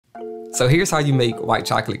So here's how you make white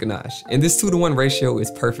chocolate ganache. And this 2-to-1 ratio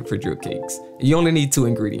is perfect for drip cakes. You only need 2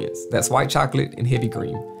 ingredients. That's white chocolate and heavy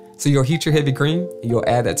cream. So you'll heat your heavy cream, and you'll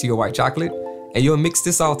add that to your white chocolate, and you'll mix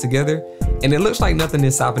this all together. And it looks like nothing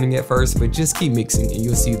is happening at first, but just keep mixing and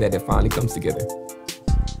you'll see that it finally comes together.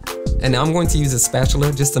 And now I'm going to use a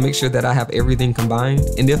spatula just to make sure that I have everything combined.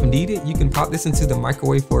 And if needed, you can pop this into the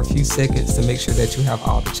microwave for a few seconds to make sure that you have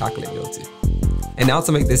all the chocolate melted. And now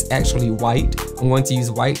to make this actually white, I'm going to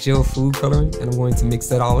use white gel food coloring and I'm going to mix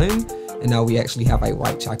that all in. And now we actually have a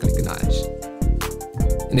white chocolate ganache.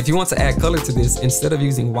 And if you want to add color to this, instead of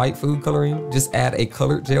using white food coloring, just add a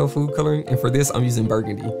colored gel food coloring. And for this, I'm using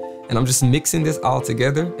burgundy. And I'm just mixing this all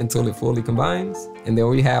together until it fully combines. And then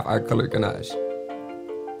we have our colored ganache.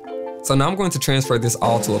 So now I'm going to transfer this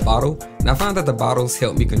all to a bottle, and I found that the bottles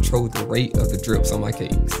help me control the rate of the drips on my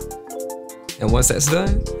cakes. And once that's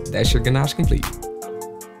done, that's your ganache complete.